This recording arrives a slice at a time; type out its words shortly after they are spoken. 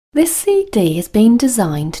This CD has been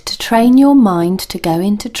designed to train your mind to go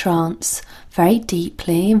into trance very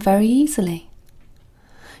deeply and very easily.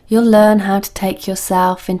 You'll learn how to take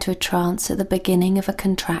yourself into a trance at the beginning of a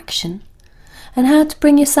contraction and how to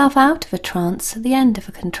bring yourself out of a trance at the end of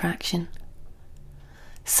a contraction.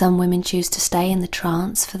 Some women choose to stay in the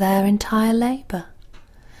trance for their entire labour.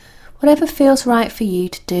 Whatever feels right for you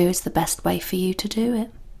to do is the best way for you to do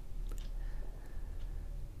it.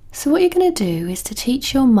 So what you're going to do is to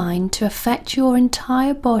teach your mind to affect your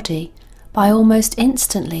entire body by almost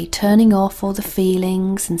instantly turning off all the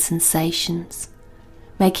feelings and sensations,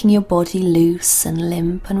 making your body loose and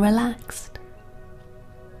limp and relaxed.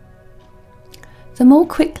 The more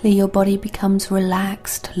quickly your body becomes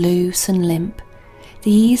relaxed, loose and limp,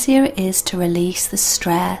 the easier it is to release the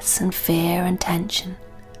stress and fear and tension,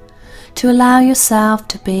 to allow yourself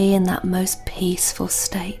to be in that most peaceful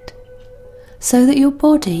state, so that your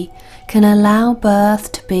body can allow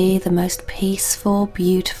birth to be the most peaceful,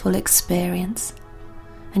 beautiful experience,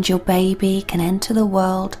 and your baby can enter the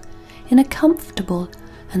world in a comfortable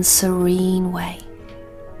and serene way.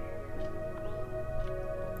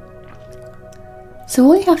 So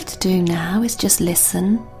all you have to do now is just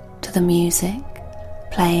listen to the music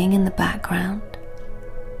playing in the background.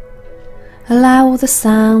 Allow all the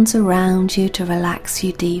sounds around you to relax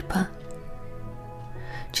you deeper.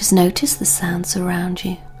 Just notice the sounds around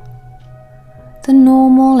you, the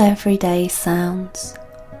normal everyday sounds,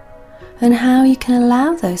 and how you can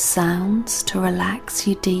allow those sounds to relax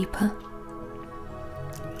you deeper.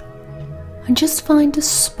 And just find a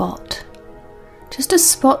spot, just a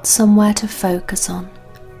spot somewhere to focus on,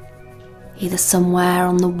 either somewhere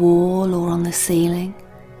on the wall or on the ceiling,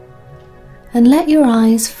 and let your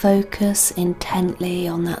eyes focus intently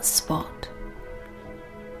on that spot.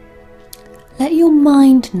 Let your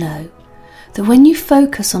mind know that when you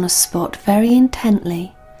focus on a spot very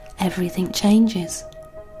intently, everything changes.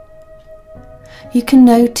 You can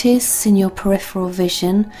notice in your peripheral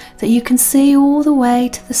vision that you can see all the way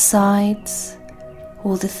to the sides,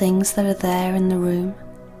 all the things that are there in the room,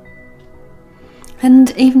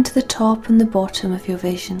 and even to the top and the bottom of your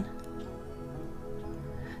vision.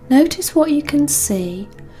 Notice what you can see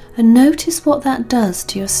and notice what that does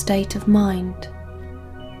to your state of mind.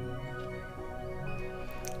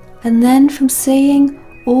 And then from seeing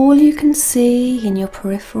all you can see in your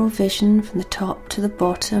peripheral vision from the top to the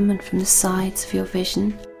bottom and from the sides of your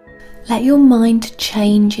vision, let your mind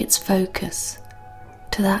change its focus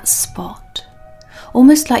to that spot,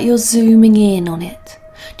 almost like you're zooming in on it.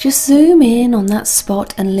 Just zoom in on that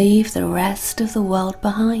spot and leave the rest of the world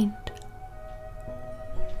behind.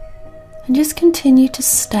 And just continue to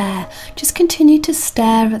stare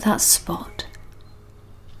at that spot.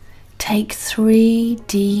 Take 3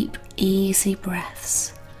 deep, easy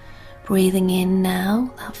breaths. Breathing in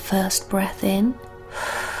now, that first breath in.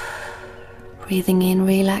 Breathing in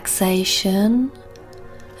relaxation.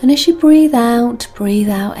 And as you breathe out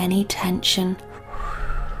any tension.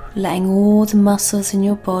 Letting all the muscles in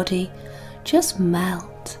your body just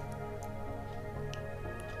melt.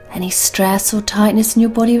 Any stress or tightness in your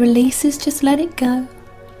body releases, just let it go.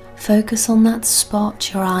 Focus on that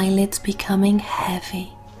spot, your eyelids becoming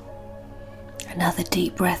heavy. Another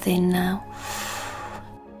deep breath in now.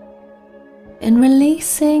 And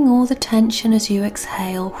releasing all the tension as you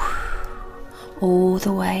exhale, all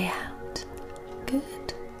the way out.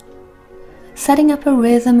 Good. Setting up a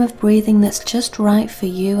rhythm of breathing that's just right for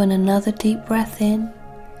you, and another deep breath in.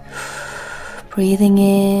 Breathing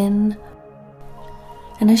in.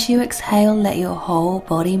 And as you exhale, let your whole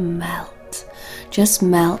body melt. Just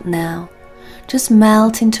melt now. Just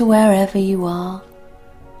melt into wherever you are.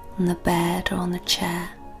 On the bed or on the chair.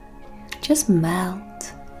 Just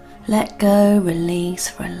melt. Let go,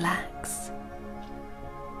 release, relax.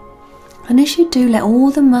 And as you do, let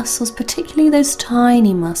all the muscles, particularly those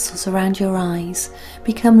tiny muscles around your eyes,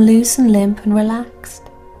 become loose and limp and relaxed.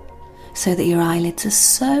 So that your eyelids are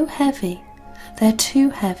so heavy, they're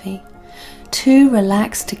too heavy, too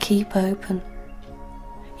relaxed to keep open.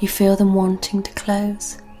 You feel them wanting to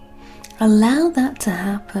close. Allow that to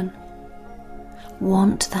happen.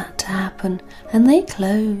 Want that to happen, and they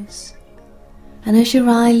close. And as your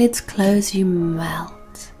eyelids close, you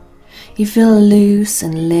melt. You feel loose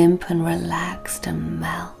and limp and relaxed and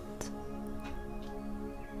melt.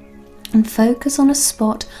 And focus on a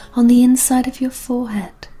spot on the inside of your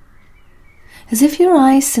forehead. As if your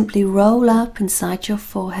eyes simply roll up inside your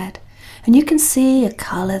forehead, and you can see a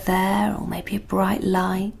colour there, or maybe a bright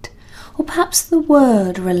light, or perhaps the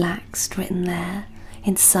word relaxed written there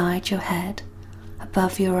inside your head.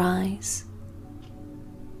 Above your eyes.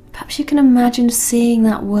 Perhaps you can imagine seeing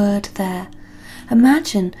that word there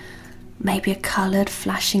Imagine maybe a coloured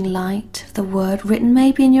flashing light of the word written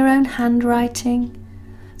maybe in your own handwriting,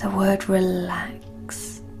 the word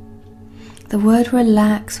relax. The word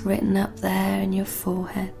relax written up there in your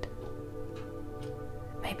forehead.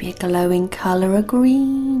 Maybe a glowing colour, a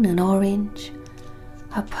green, an orange,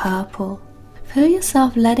 a purple. Feel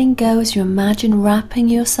yourself letting go as you imagine wrapping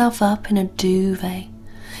yourself up in a duvet,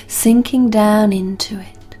 sinking down into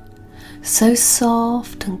it. So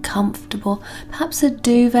soft and comfortable, perhaps a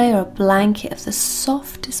duvet or a blanket of the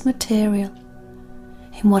softest material,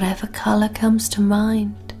 in whatever colour comes to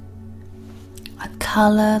mind. A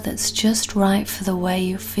colour that's just right for the way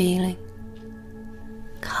you're feeling.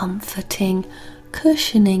 Comforting,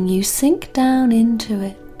 cushioning, you sink down into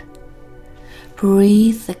it.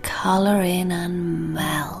 Breathe the colour in and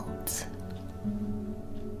melt.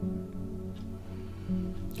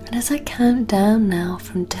 And as I count down now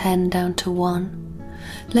from 10 down to 1,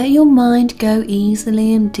 let your mind go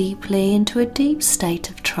easily and deeply into a deep state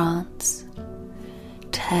of trance.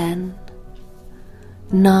 10,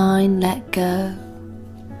 9, let go.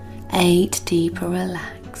 8, deeper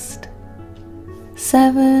relaxed.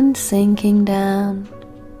 7, sinking down.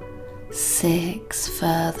 6,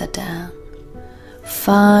 further down.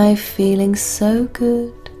 5, feeling so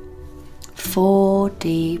good. 4,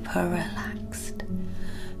 deeper relaxed.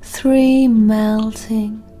 3,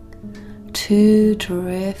 melting. 2,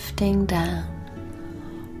 drifting down,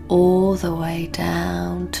 all the way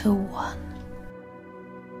down to 1.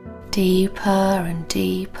 Deeper and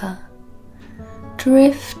deeper.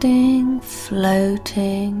 Drifting,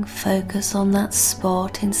 floating, focus on that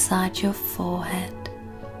spot inside your forehead.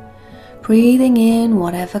 Breathing in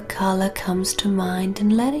whatever colour comes to mind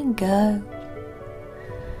and letting go.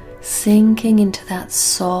 Sinking into that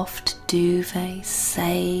soft duvet,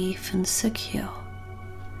 safe and secure.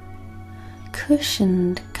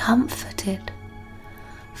 Cushioned, comforted.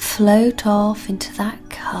 Float off into that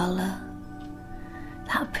colour,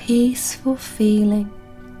 that peaceful feeling.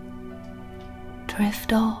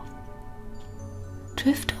 Drift off.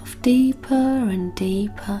 Drift off deeper and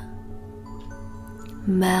deeper.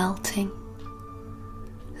 Melting,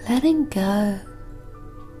 letting go.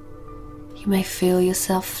 You may feel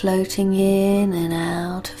yourself floating in and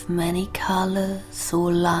out of many colours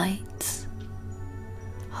or lights,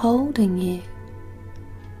 holding you,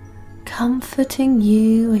 comforting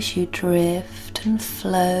you as you drift and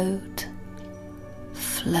float,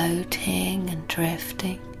 floating and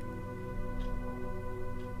drifting.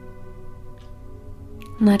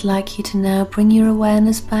 And I'd like you to now bring your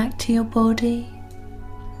awareness back to your body.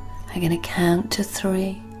 I'm going to count to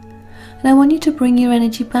 3, and I want you to bring your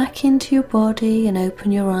energy back into your body and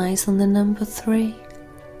open your eyes on the number 3.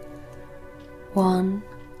 1,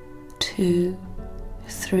 2,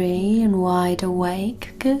 3, and wide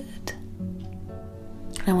awake. Good.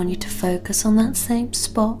 And I want you to focus on that same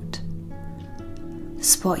spot, the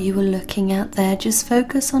spot you were looking at there. Just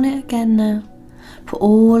focus on it again now. Put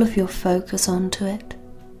all of your focus onto it.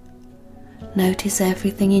 Notice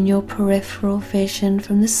everything in your peripheral vision,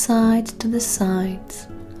 from the sides to the sides,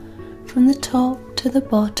 from the top to the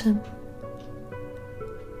bottom.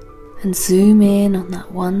 And zoom in on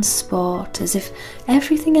that one spot as if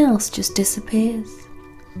everything else just disappears.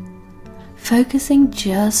 Focusing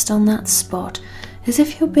just on that spot as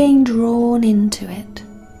if you're being drawn into it.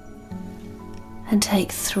 And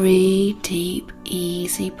take 3 deep,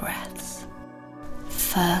 easy breaths.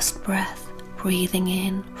 First breath, breathing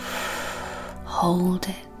in. Hold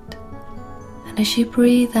it, and as you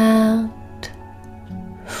breathe out,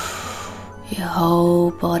 your whole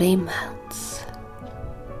body melts.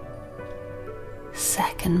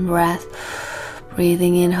 Second breath,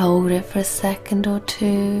 breathing in, hold it for a second or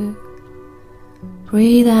 2.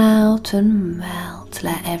 Breathe out and melt.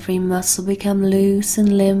 Let every muscle become loose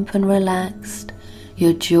and limp and relaxed.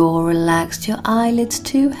 Your jaw relaxed, your eyelids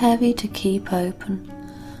too heavy to keep open.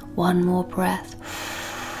 One more breath.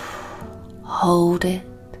 Hold it.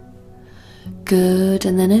 Good.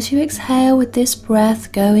 And then as you exhale with this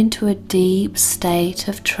breath, go into a deep state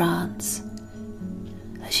of trance.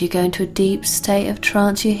 As you go into a deep state of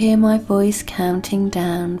trance, you hear my voice counting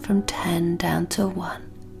down from 10 down to 1.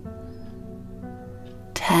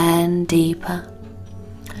 10, deeper.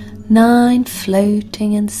 9,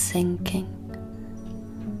 floating and sinking.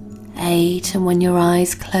 8, and when your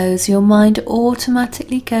eyes close, your mind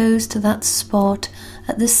automatically goes to that spot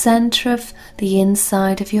at the center of the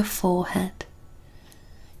inside of your forehead.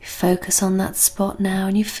 You focus on that spot now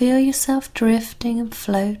and you feel yourself drifting and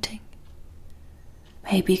floating.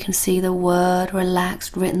 Maybe you can see the word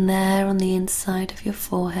relaxed written there on the inside of your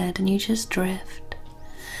forehead, and you just drift.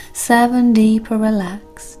 7, deeper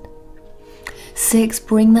relaxed. 6,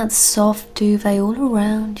 bring that soft duvet all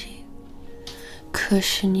around you,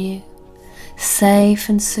 cushion you, safe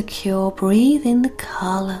and secure. Breathe in the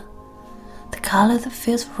colour that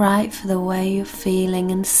feels right for the way you're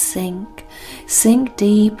feeling, and sink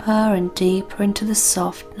deeper and deeper into the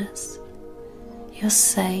softness. You're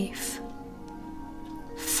safe.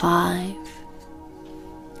 5,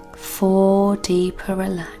 4, deeper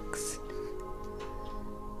relaxed.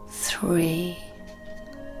 3,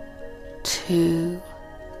 2,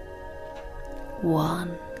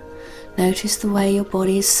 1. Notice the way your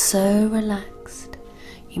body is so relaxed.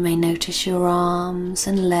 You may notice your arms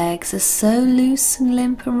and legs are so loose and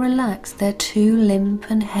limp and relaxed. They're too limp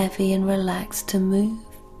and heavy and relaxed to move.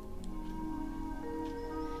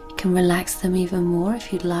 You can relax them even more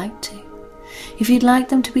if you'd like to. If you'd like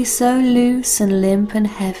them to be so loose and limp and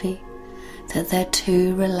heavy that they're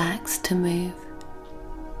too relaxed to move.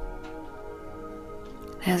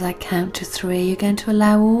 As I count to 3, you're going to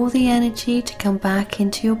allow all the energy to come back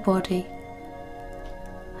into your body.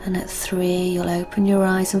 And at 3, you'll open your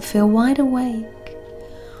eyes and feel wide awake.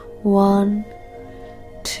 1,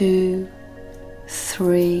 2,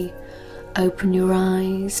 3. Open your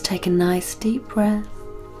eyes, take a nice deep breath.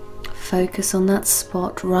 Focus on that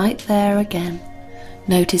spot right there again.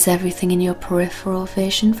 Notice everything in your peripheral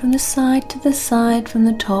vision from the side to the side, from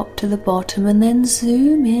the top to the bottom, and then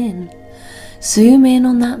zoom in. Zoom in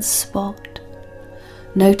on that spot.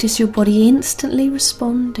 Notice your body instantly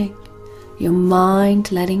responding, your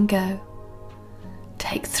mind letting go.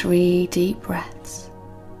 Take 3 deep breaths.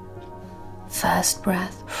 First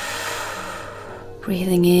breath,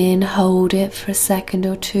 breathing in, hold it for a second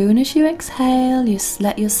or 2, and as you exhale, you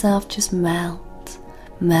let yourself just melt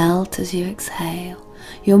as you exhale.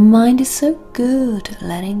 Your mind is so good at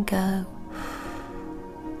letting go.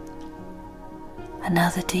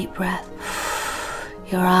 Another deep breath.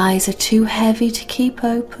 Your eyes are too heavy to keep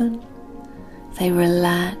open. They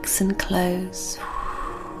relax and close.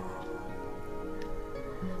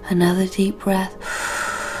 Another deep breath.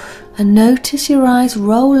 And notice your eyes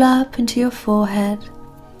roll up into your forehead.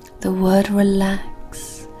 The word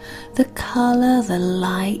relax, the colour, the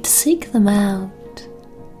light, seek them out.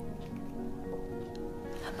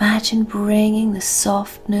 Imagine bringing the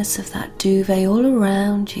softness of that duvet all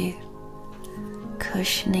around you,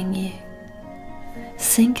 cushioning you.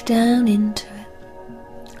 Sink down into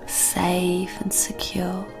it, safe and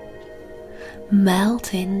secure.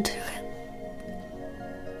 Melt into it.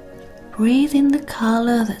 Breathe in the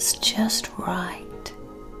colour that's just right.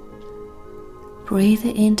 Breathe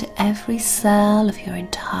it into every cell of your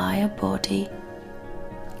entire body.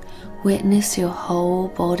 Witness your whole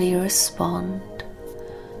body respond.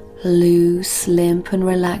 Loose, limp and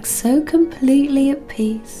relaxed, so completely at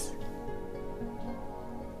peace.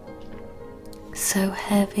 So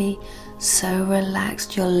heavy, so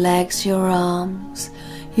relaxed, your legs, your arms,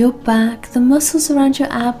 your back, the muscles around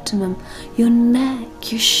your abdomen, your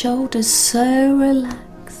neck, your shoulders, so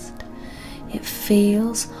relaxed. It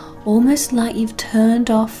feels almost like you've turned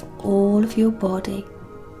off all of your body.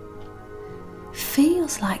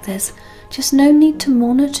 Feels like there's just no need to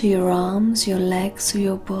monitor your arms, your legs or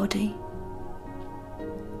your body.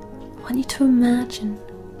 I want you to imagine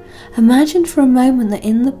for a moment that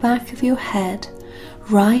in the back of your head,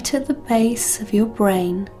 right at the base of your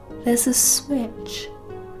brain, there's a switch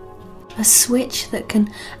that can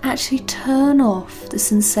actually turn off the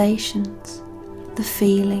sensations, the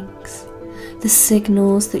feelings, the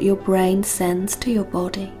signals that your brain sends to your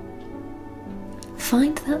body.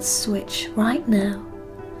 Find that switch right now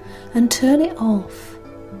and turn it off.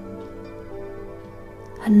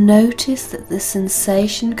 And notice that the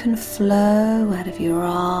sensation can flow out of your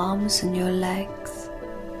arms and your legs.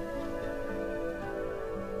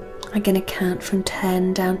 I'm going to count from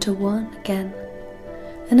 10 down to 1 again.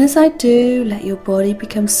 And as I do, let your body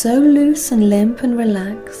become so loose and limp and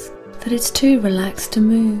relaxed that it's too relaxed to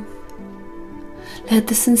move. Let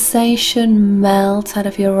the sensation melt out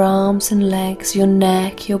of your arms and legs, your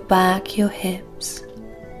neck, your back, your hips.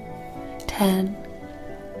 10,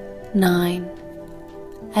 9,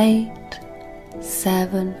 8,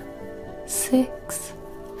 7, 6,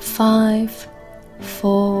 5,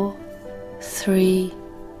 4, 3,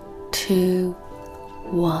 2,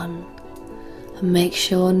 1. And make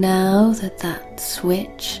sure now that that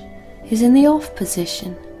switch is in the off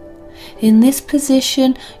position. In this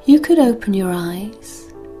position, you could open your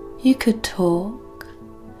eyes, you could talk,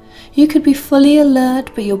 you could be fully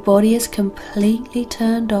alert, but your body is completely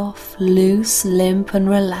turned off, loose, limp and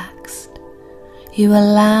relaxed. You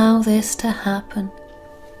allow this to happen,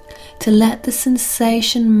 to let the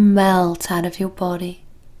sensation melt out of your body,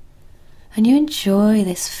 and you enjoy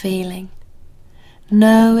this feeling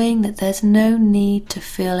knowing that there's no need to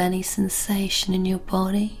feel any sensation in your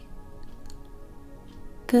body.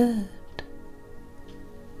 Good.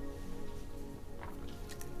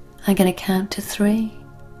 I'm going to count to 3.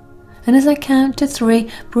 And as I count to 3,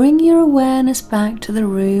 bring your awareness back to the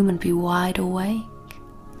room and be wide awake.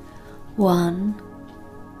 1,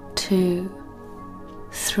 2,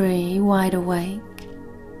 3, wide awake.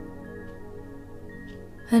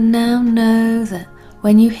 And now know that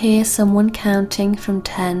when you hear someone counting from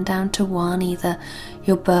 10 down to 1, either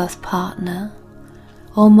your birth partner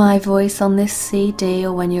or my voice on this CD,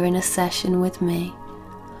 or when you're in a session with me,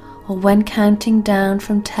 or when counting down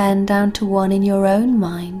from 10 down to 1 in your own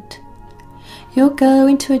mind, you'll go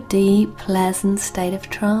into a deep, pleasant state of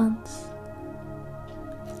trance.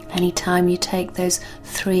 Anytime you take those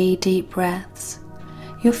 3 deep breaths,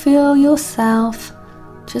 you'll feel yourself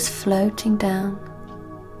just floating down.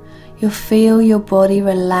 You'll feel your body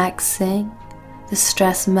relaxing, the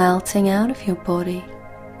stress melting out of your body,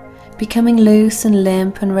 becoming loose and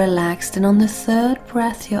limp and relaxed, and on the 3rd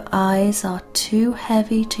breath your eyes are too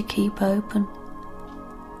heavy to keep open.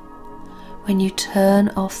 When you turn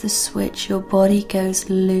off the switch, your body goes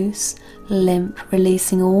loose, limp,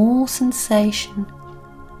 releasing all sensation.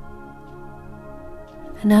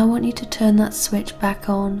 And now I want you to turn that switch back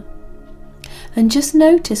on. And just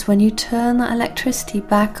notice when you turn that electricity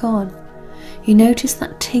back on, you notice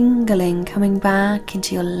that tingling coming back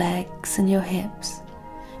into your legs and your hips,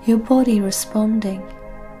 your body responding.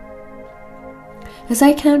 As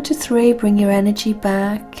I count to 3, bring your energy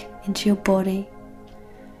back into your body,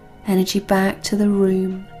 energy back to the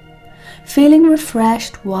room, feeling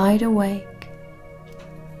refreshed, wide awake.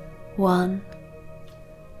 1,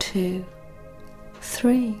 2,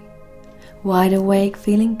 3, wide awake,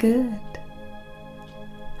 feeling good.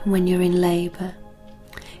 And when you're in labour,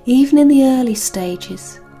 even in the early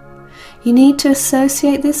stages, you need to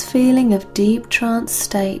associate this feeling of deep trance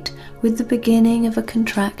state with the beginning of a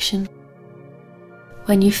contraction.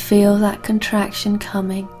 When you feel that contraction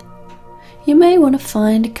coming, you may want to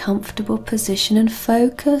find a comfortable position and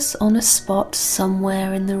focus on a spot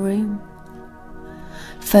somewhere in the room.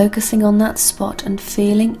 Focusing on that spot and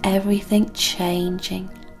feeling everything changing.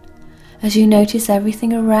 As you notice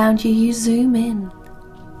everything around you, you zoom in.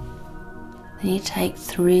 Then you take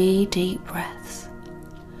 3 deep breaths.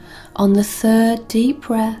 On the 3rd deep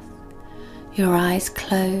breath, your eyes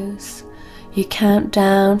close. You count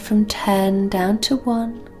down from 10 down to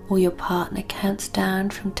 1, or your partner counts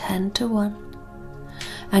down from 10 to 1.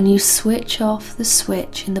 And you switch off the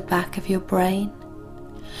switch in the back of your brain.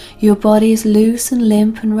 Your body is loose and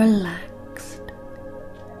limp and relaxed.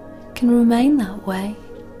 You can remain that way.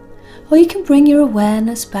 Or you can bring your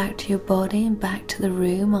awareness back to your body and back to the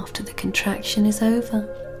room after the contraction is over.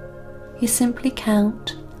 You simply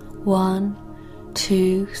count 1,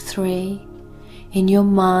 2, 3 in your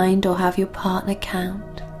mind, or have your partner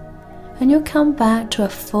count, and you'll come back to a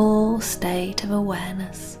full state of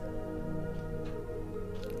awareness.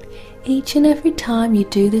 Each and every time you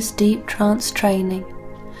do this deep trance training,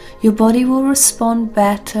 your body will respond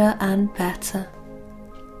better and better.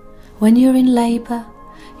 When you're in labour,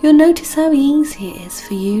 you'll notice how easy it is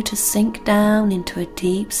for you to sink down into a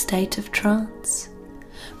deep state of trance,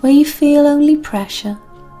 where you feel only pressure.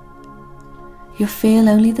 You'll feel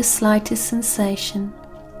only the slightest sensation.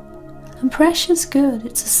 And pressure's good,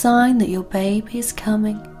 it's a sign that your baby is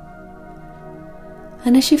coming.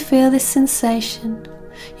 And as you feel this sensation,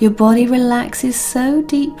 your body relaxes so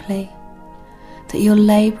deeply that your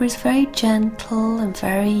labour is very gentle and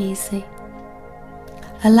very easy,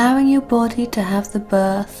 allowing your body to have the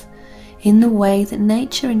birth in the way that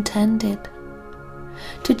nature intended,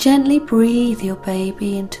 to gently breathe your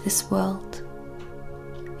baby into this world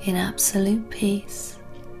in absolute peace.